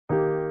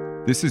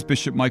This is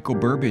Bishop Michael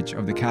Burbidge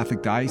of the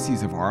Catholic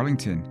Diocese of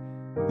Arlington.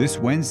 This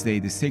Wednesday,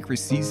 the sacred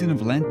season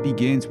of Lent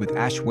begins with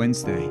Ash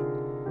Wednesday.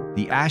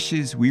 The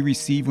ashes we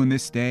receive on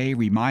this day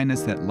remind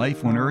us that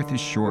life on earth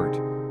is short,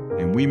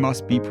 and we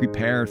must be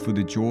prepared for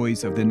the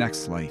joys of the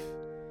next life.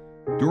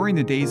 During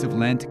the days of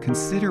Lent,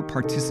 consider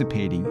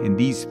participating in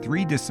these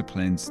three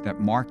disciplines that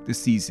mark the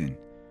season: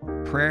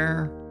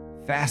 prayer,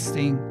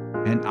 fasting,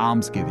 and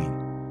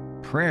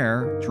almsgiving.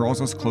 Prayer draws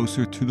us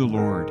closer to the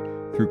Lord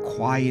through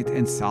quiet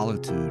and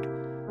solitude.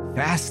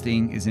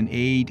 Fasting is an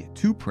aid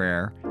to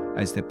prayer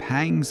as the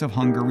pangs of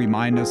hunger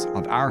remind us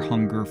of our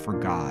hunger for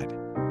God.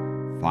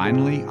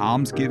 Finally,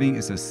 almsgiving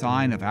is a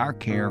sign of our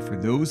care for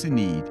those in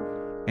need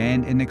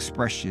and an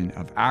expression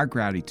of our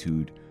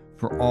gratitude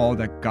for all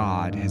that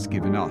God has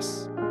given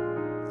us.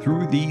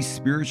 Through these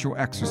spiritual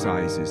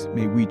exercises,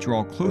 may we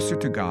draw closer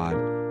to God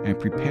and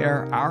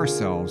prepare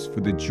ourselves for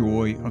the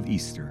joy of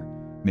Easter.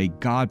 May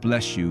God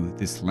bless you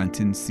this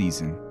Lenten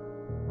season.